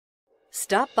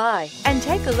Stop by and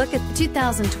take a look at the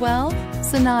 2012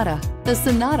 Sonata. The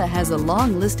Sonata has a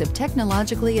long list of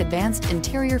technologically advanced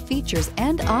interior features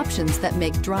and options that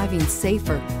make driving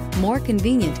safer, more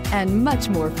convenient, and much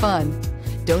more fun.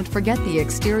 Don't forget the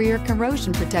exterior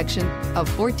corrosion protection, a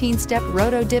 14-step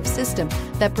roto-dip system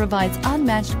that provides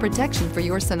unmatched protection for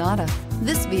your Sonata.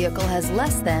 This vehicle has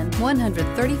less than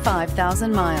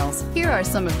 135,000 miles. Here are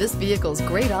some of this vehicle's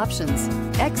great options: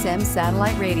 XM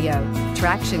satellite radio,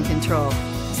 traction control,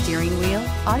 steering wheel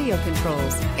audio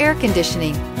controls, air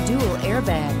conditioning, dual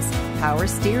airbags, power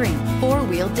steering,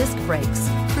 four-wheel disc brakes,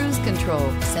 cruise control,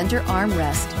 center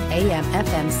armrest,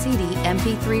 AM/FM CD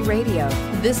MP3 radio.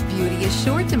 This beauty is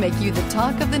sure to make you the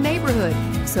talk of the neighborhood.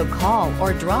 So call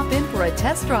or drop in for a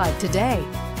test drive today.